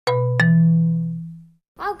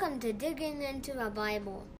Welcome to Digging into the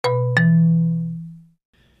Bible.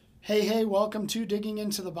 Hey, welcome to Digging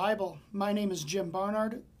into the Bible. My name is Jim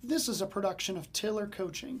Barnard. This is a production of Tiller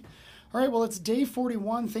Coaching. All right, well, it's day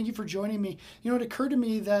 41. Thank you for joining me. You know, it occurred to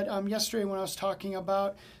me that yesterday when I was talking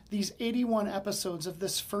about these 81 episodes of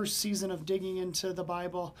this first season of Digging into the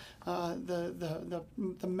Bible, the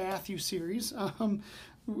Matthew series,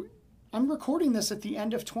 I'm recording this at the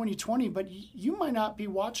end of 2020, but you might not be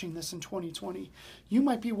watching this in 2020. You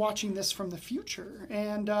might be watching this from the future.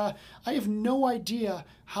 And I have no idea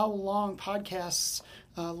how long podcasts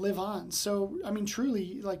live on. So, I mean,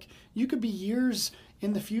 truly, like, you could be years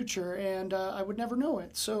in the future and I would never know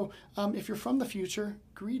it. So if you're from the future,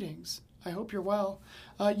 greetings. I hope you're well.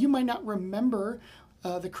 You might not remember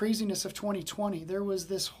the craziness of 2020. There was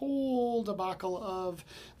this whole debacle of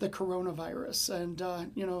the coronavirus.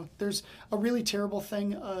 And, there's a really terrible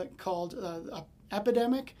thing called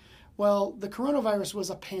epidemic. Well, the coronavirus was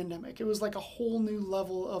a pandemic. It was like a whole new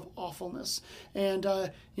level of awfulness. And,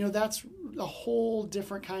 that's a whole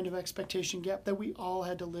different kind of expectation gap that we all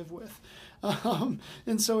had to live with.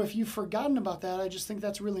 And so if you've forgotten about that, I just think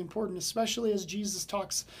that's really important, especially as Jesus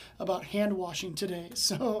talks about hand washing today.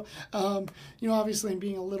 So, obviously I'm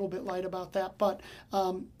being a little bit light about that. But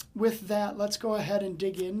with that, let's go ahead and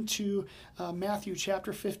dig into Matthew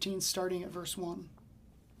chapter 15, starting at verse 1.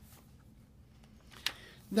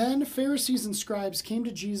 Then Pharisees and scribes came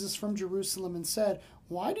to Jesus from Jerusalem and said,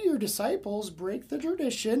 "Why do your disciples break the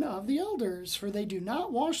tradition of the elders? For they do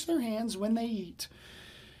not wash their hands when they eat."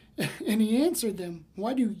 And he answered them,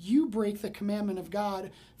 "Why do you break the commandment of God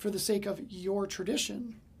for the sake of your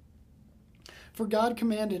tradition? For God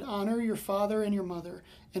commanded, 'Honor your father and your mother,'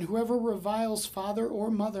 and whoever reviles father or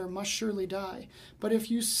mother must surely die. But if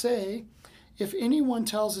you say, 'If anyone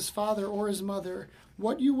tells his father or his mother,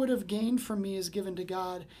 what you would have gained from me is given to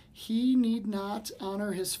God,' he need not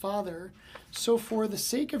honor his father. So for the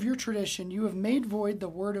sake of your tradition, you have made void the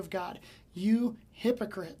word of God, you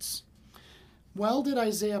hypocrites. Well did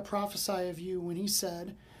Isaiah prophesy of you when he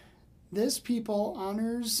said, 'This people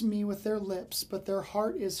honors me with their lips, but their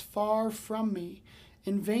heart is far from me.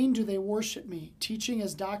 In vain do they worship me, teaching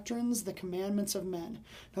as doctrines the commandments of men.'"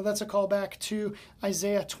 Now that's a callback to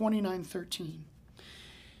Isaiah 29:13.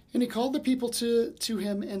 And he called the people to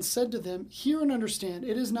him and said to them, "Hear and understand,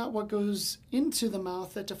 it is not what goes into the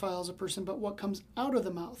mouth that defiles a person, but what comes out of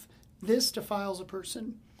the mouth. This defiles a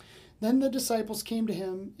person." Then the disciples came to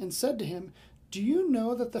him and said to him, "Do you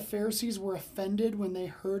know that the Pharisees were offended when they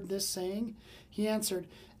heard this saying?" He answered,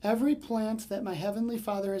 "Every plant that my heavenly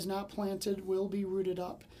Father has not planted will be rooted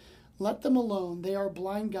up. Let them alone, they are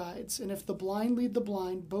blind guides, and if the blind lead the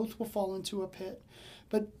blind, both will fall into a pit."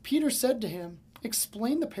 But Peter said to him,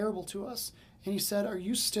 "Explain the parable to us." And he said, "Are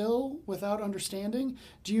you still without understanding?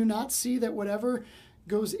 Do you not see that whatever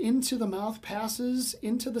goes into the mouth passes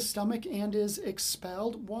into the stomach and is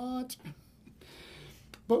expelled?" What?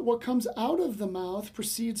 "But what comes out of the mouth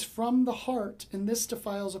proceeds from the heart, and this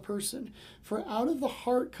defiles a person. For out of the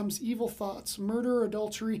heart comes evil thoughts, murder,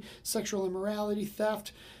 adultery, sexual immorality,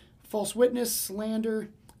 theft, false witness, slander.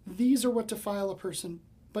 These are what defile a person.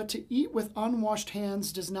 But to eat with unwashed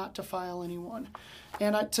hands does not defile anyone."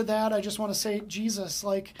 And to that, I just want to say, Jesus,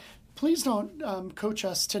 please don't coach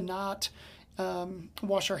us to not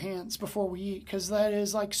wash our hands before we eat, because that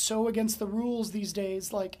is so against the rules these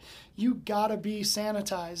days. You gotta be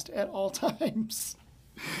sanitized at all times.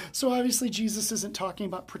 So obviously Jesus isn't talking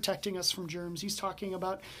about protecting us from germs. He's talking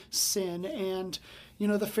about sin. And,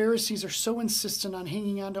 the Pharisees are so insistent on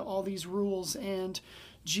hanging on to all these rules. And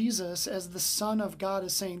Jesus, as the Son of God,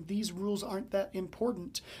 is saying these rules aren't that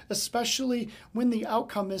important, especially when the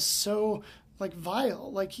outcome is so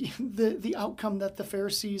vile. The outcome that the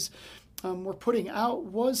Pharisees were putting out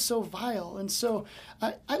was so vile. And so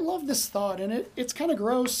I love this thought, and it's kind of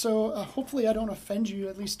gross, so hopefully I don't offend you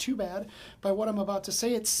at least too bad by what I'm about to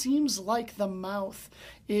say. It seems like the mouth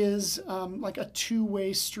is a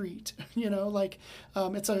two-way street,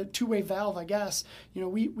 it's a two-way valve, I guess.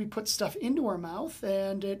 We put stuff into our mouth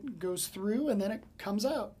and it goes through and then it comes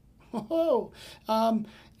out.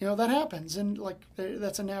 That happens, and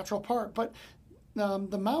that's a natural part. But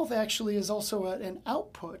the mouth actually is also an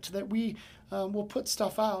output that we will put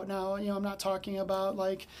stuff out. Now, I'm not talking about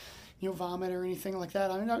vomit or anything like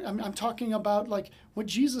that. I'm talking about what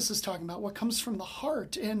Jesus is talking about, what comes from the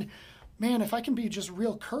heart. And man, if I can be just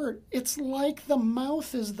real curt, it's like the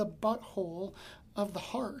mouth is the butthole of the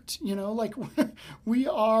heart. We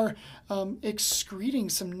are excreting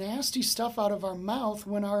some nasty stuff out of our mouth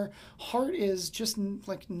when our heart is just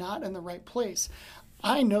not in the right place.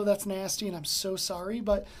 I know that's nasty and I'm so sorry,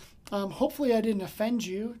 but Hopefully I didn't offend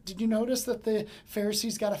you. Did you notice that the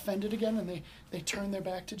Pharisees got offended again and they turned their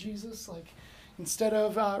back to Jesus? Like, instead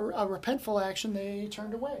of a repentful action, they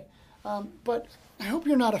turned away. But I hope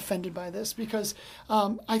you're not offended by this, because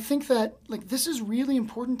I think that like this is really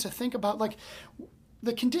important to think about. Like,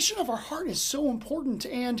 the condition of our heart is so important,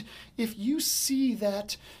 and if you see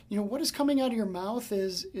that what is coming out of your mouth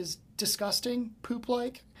is disgusting,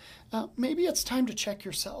 poop-like, maybe it's time to check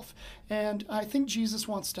yourself. And I think Jesus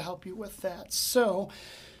wants to help you with that. So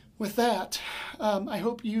with that, I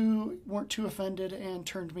hope you weren't too offended and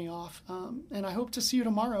turned me off. And I hope to see you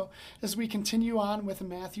tomorrow as we continue on with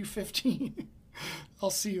Matthew 15. I'll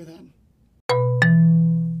see you then.